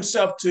committing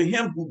himself to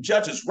him who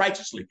judges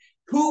righteously,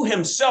 who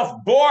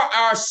himself bore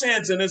our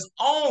sins in his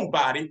own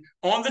body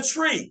on the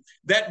tree,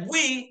 that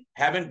we,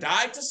 having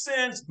died to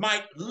sins,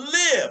 might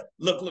live.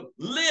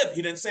 Live.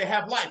 He didn't say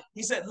have life.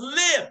 He said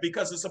live,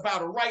 because it's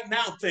about a right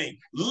now thing.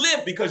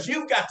 Live because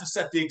you've got to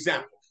set the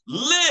example.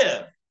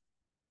 Live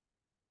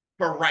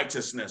for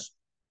righteousness.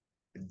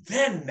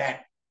 Then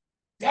that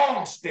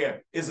dash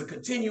there is a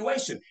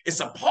continuation.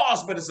 It's a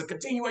pause, but it's a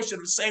continuation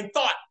of the same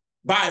thought.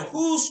 By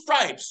whose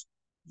stripes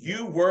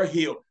you were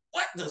healed.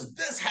 What does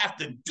this have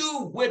to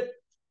do with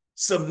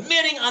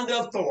submitting under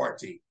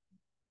authority?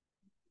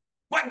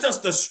 What does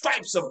the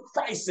stripes of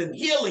Christ and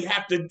healing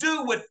have to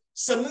do with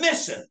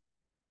submission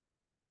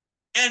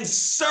and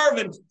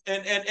servant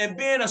and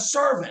being a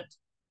servant?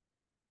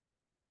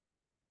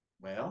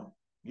 Well,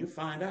 you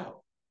find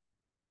out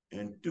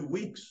in 2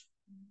 weeks.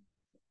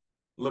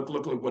 Look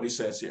what he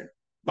says here.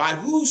 By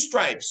whose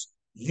stripes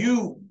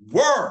you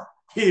were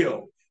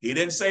healed. He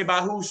didn't say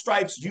by whose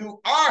stripes you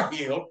are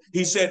healed.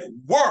 He said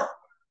were.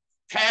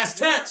 Past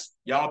tense.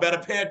 Y'all better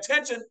pay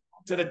attention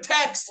to the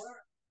text.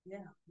 Yeah,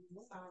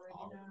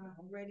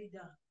 already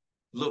done.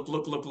 Look.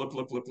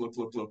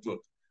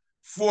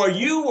 For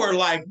you were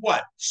like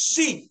what?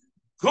 Sheep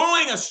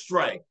going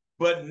astray,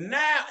 but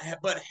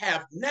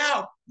have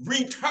now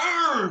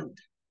returned.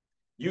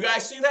 You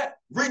guys see that?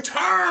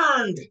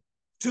 Returned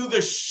to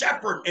the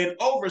shepherd and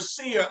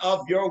overseer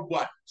of your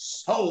what?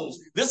 Souls.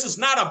 This is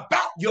not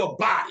about your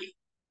body.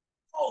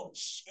 Oh,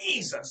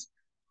 Jesus.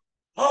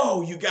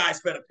 Oh, you guys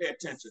better pay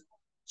attention.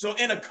 So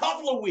in a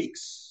couple of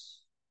weeks,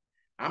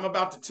 I'm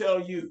about to tell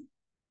you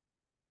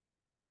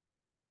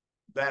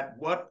that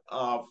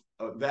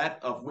that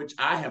of which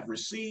I have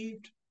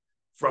received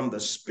from the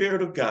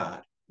Spirit of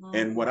God,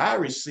 and what I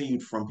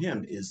received from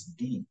him is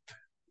deep.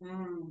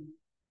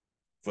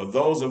 For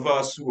those of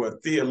us who are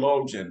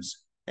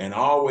theologians and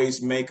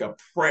always make a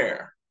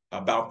prayer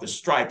about the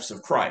stripes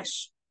of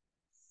Christ.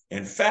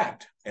 In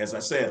fact, as I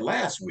said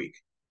last week,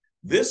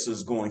 this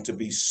is going to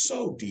be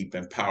so deep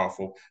and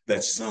powerful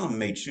that some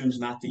may choose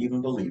not to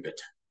even believe it.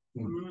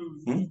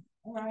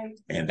 All right.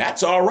 And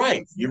that's all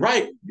right. You're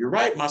right. You're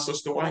right, my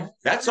sister wife.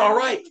 That's all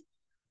right.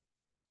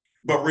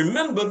 But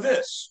remember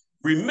this.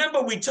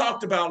 Remember we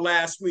talked about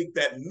last week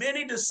that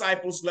many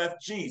disciples left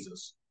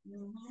Jesus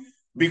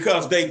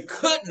because they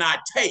could not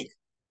take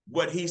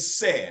what he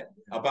said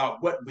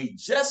about what we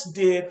just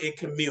did in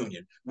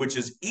communion, which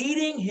is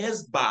eating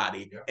his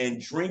body and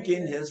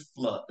drinking his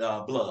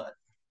blood.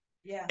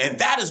 Yeah. And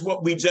that is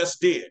what we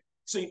just did.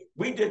 See,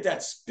 we did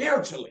that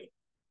spiritually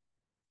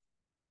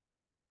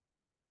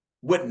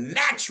with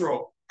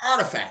natural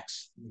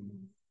artifacts,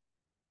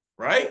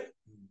 right?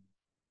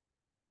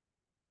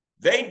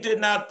 They did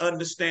not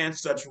understand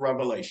such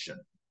revelation.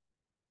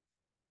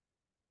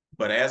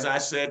 But as I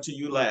said to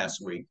you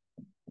last week,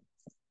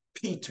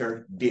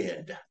 Peter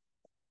did.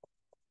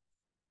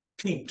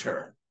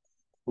 Peter,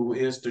 who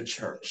is the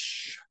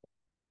church,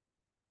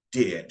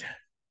 did.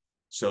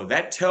 So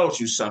that tells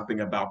you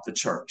something about the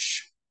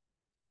church.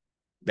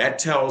 That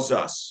tells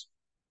us,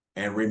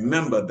 and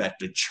remember that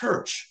the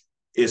church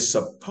is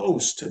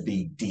supposed to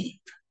be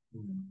deep.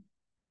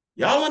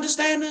 Y'all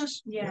understand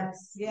this?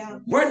 Yes. Yeah.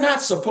 We're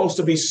not supposed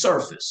to be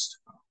surfaced.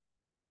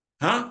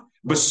 Huh?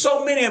 But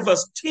so many of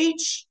us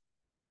teach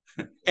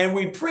and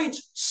we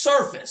preach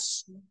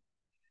surface,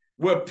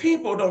 where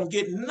people don't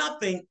get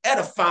nothing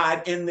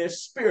edified in their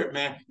spirit,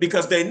 man,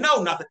 because they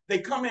know nothing. They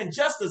come in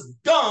just as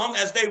dumb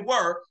as they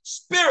were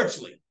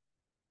spiritually.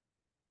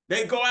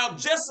 They go out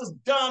just as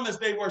dumb as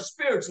they were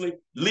spiritually,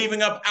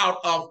 leaving up out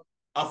of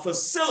a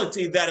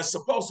facility that is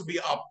supposed to be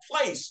a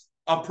place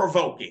of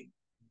provoking.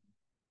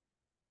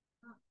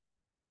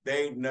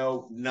 They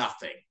know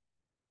nothing.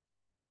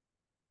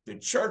 The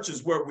church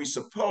is where we're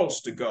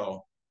supposed to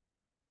go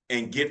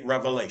and get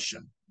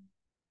revelation.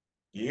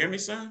 You hear me,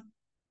 son?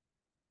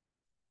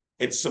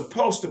 It's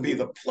supposed to be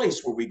the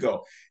place where we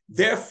go.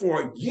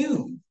 Therefore,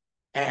 you,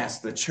 as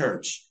the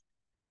church,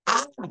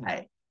 I,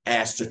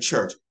 as the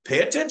church, pay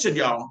attention,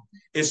 y'all.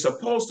 It's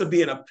supposed to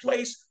be in a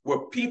place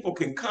where people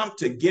can come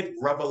to get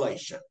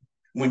revelation.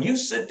 When you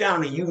sit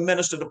down and you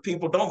minister to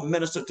people, don't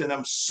minister to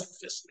them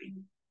surfacely.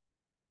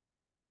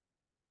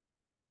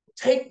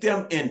 Take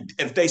them in.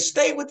 If they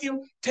stay with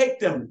you, take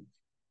them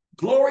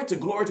glory to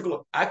glory to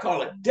glory. I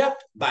call it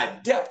depth by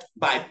depth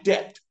by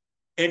depth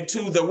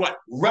into the what?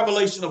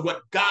 Revelation of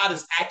what God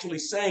is actually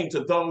saying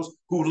to those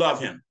who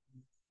love him,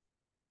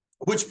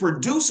 which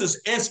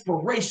produces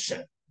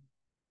inspiration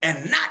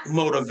and not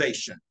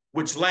motivation,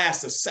 which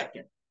lasts a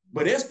second.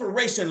 But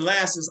inspiration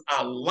lasts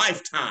a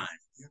lifetime.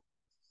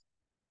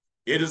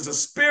 It is a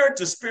spirit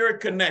to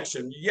spirit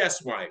connection.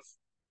 Yes, wife.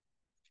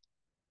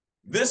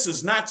 This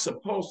is not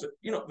supposed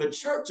to, the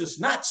church is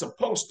not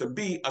supposed to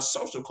be a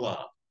social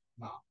club.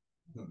 No.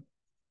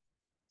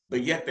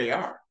 But yet they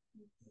are.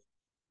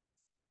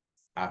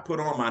 I put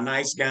on my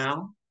nice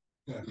gown,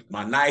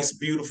 my nice,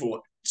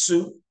 beautiful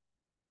suit,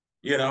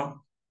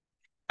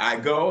 I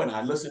go and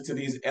I listen to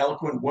these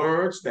eloquent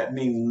words that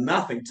mean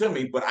nothing to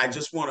me, but I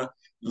just want to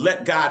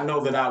let God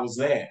know that I was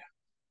there.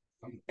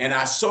 And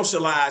I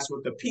socialize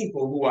with the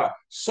people who are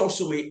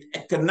socially,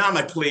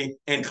 economically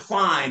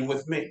inclined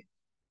with me.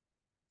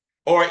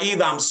 Or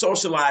either I'm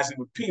socializing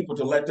with people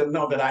to let them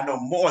know that I know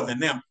more than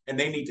them and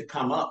they need to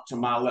come up to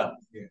my level.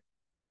 Yeah.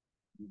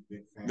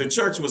 The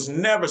church was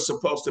never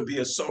supposed to be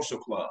a social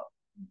club,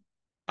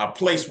 a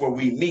place where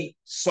we meet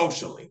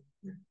socially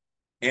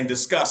and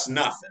discuss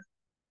nothing.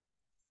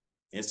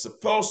 It's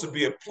supposed to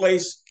be a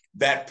place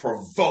that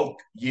provoke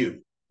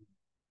you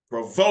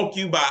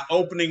by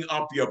opening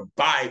up your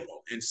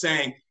Bible and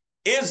saying,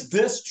 is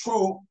this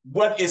true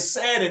what is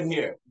said in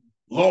here?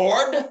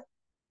 Lord,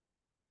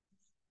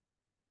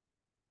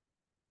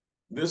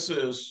 this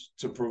is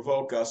to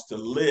provoke us to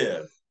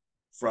live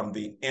from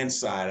the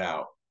inside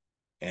out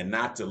and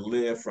not to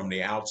live from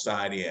the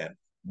outside in,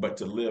 but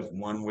to live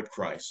one with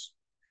Christ.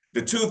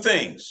 The two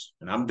things,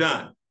 and I'm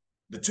done,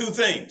 the two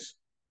things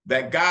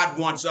that God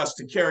wants us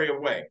to carry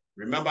away.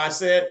 Remember I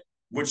said,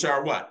 which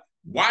are what?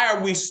 Why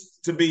are we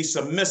to be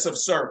submissive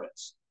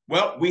servants?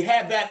 Well, we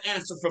had that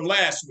answer from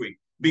last week,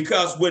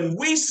 because when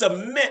we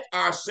submit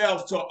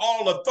ourselves to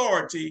all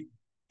authority,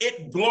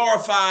 it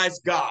glorifies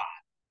God.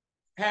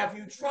 Have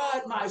you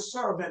tried my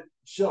servant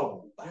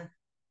Job?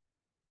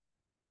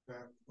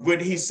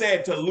 What he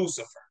said to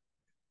Lucifer.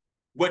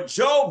 What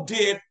Job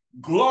did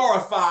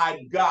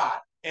glorified God,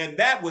 and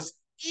that was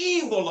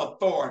evil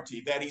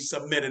authority that he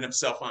submitted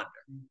himself under.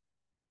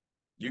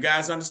 You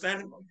guys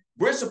understand?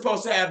 We're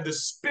supposed to have the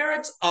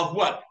spirits of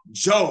what?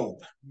 Job.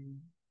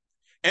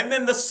 And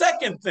then the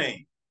second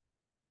thing,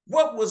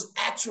 what was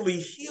actually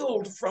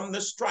healed from the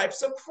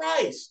stripes of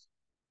Christ?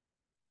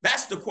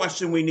 That's the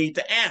question we need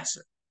to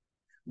answer.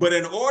 But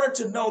in order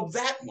to know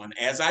that one,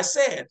 as I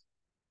said,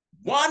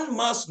 one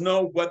must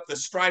know what the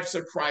stripes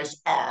of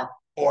Christ are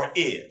or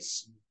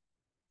is.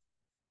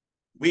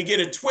 We get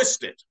it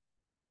twisted.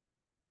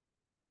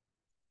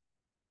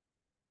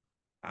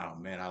 Oh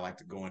man, I like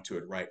to go into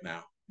it right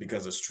now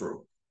because it's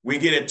true. We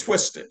get it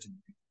twisted.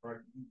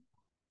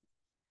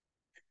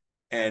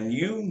 And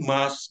you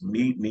must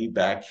meet me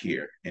back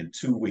here in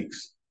 2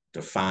 weeks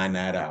to find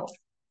that out.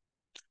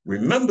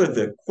 Remember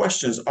the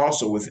questions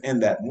also within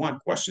that one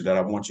question that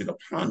I want you to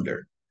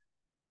ponder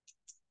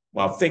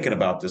while thinking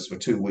about this for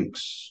 2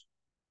 weeks.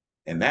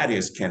 And that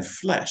is, can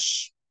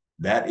flesh,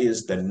 that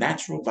is the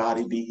natural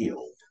body, be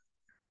healed?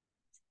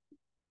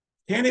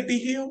 Can it be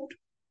healed?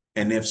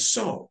 And if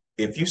so,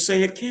 if you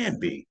say it can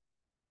be,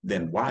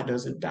 then why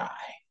does it die?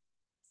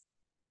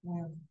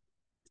 Yeah.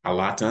 A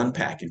lot to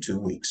unpack in 2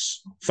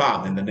 weeks.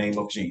 Father, in the name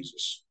of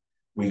Jesus,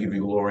 we give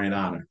you glory and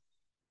honor.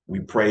 We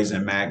praise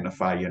and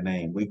magnify your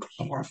name. We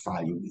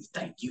glorify you. We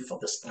thank you for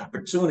this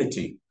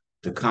opportunity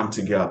to come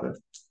together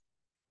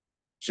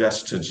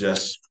just to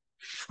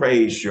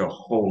praise your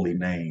holy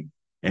name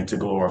and to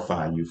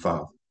glorify you,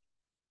 Father.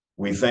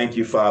 We thank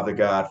you, Father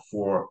God,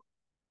 for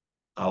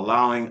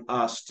allowing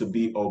us to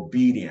be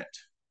obedient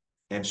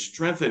and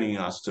strengthening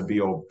us to be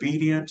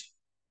obedient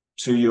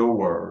to your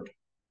word.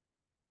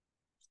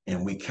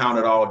 And we count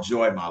it all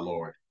joy, my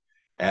Lord,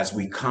 as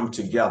we come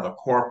together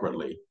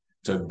corporately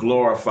to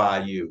glorify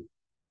you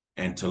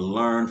and to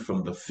learn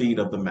from the feet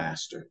of the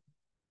Master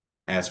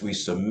as we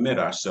submit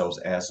ourselves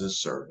as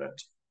his servant.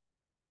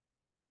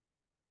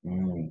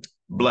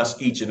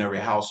 Bless each and every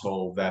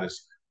household that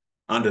is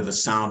under the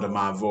sound of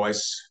my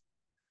voice.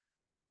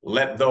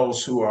 Let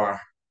those who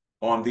are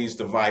on these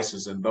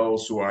devices and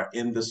those who are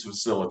in this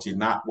facility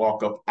not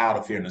walk up out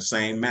of here in the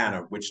same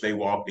manner which they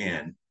walked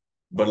in,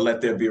 but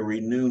let there be a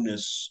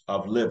renewedness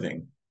of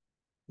living,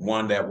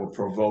 one that will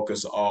provoke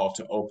us all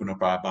to open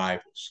up our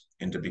Bibles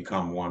and to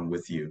become one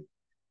with you.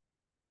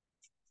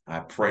 I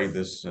pray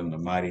this in the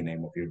mighty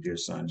name of your dear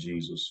Son,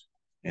 Jesus,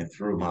 and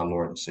through my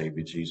Lord and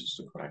Savior, Jesus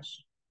the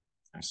Christ.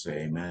 I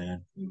say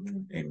amen,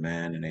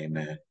 amen, and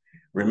amen.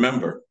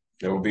 Remember,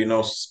 there will be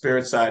no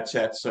Spirit Side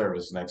Chat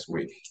service next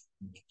week.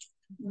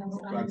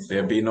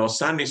 There'll be no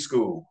Sunday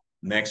school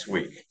next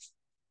week.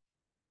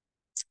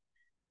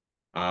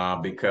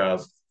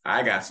 Because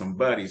I got some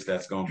buddies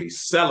that's going to be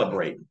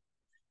celebrating.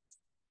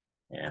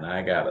 And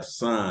I got a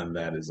son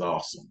that is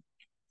awesome.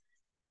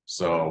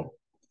 So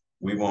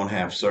we won't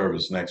have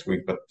service next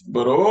week,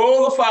 but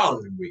all the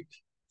following week,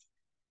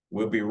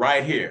 we'll be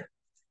right here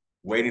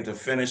waiting to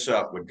finish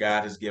up what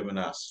God has given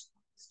us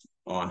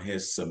on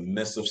his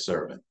submissive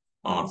servant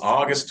on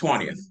August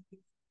 20th,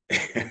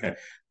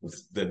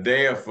 the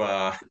day of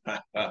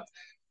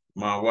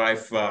my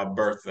wife's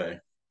birthday,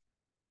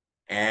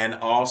 and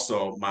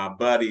also my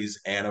buddy's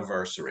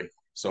anniversary.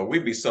 So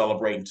we'll be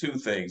celebrating two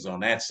things on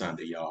that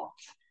Sunday, y'all.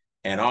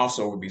 And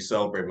also we'll be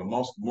celebrating,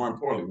 but more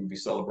importantly, we'll be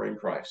celebrating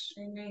Christ.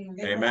 Amen.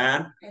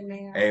 Amen.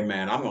 Amen.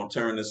 Amen. I'm going to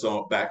turn this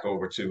back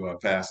over to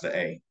Pastor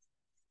A.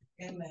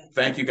 Amen.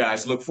 Thank you,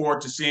 guys. Look forward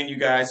to seeing you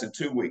guys in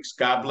 2 weeks.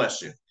 God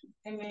bless you.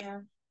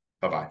 Amen.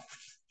 Bye-bye.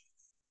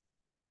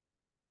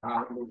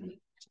 Hallelujah.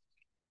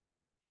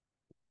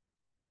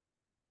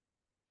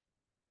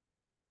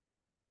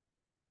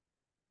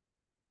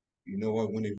 You know what? When it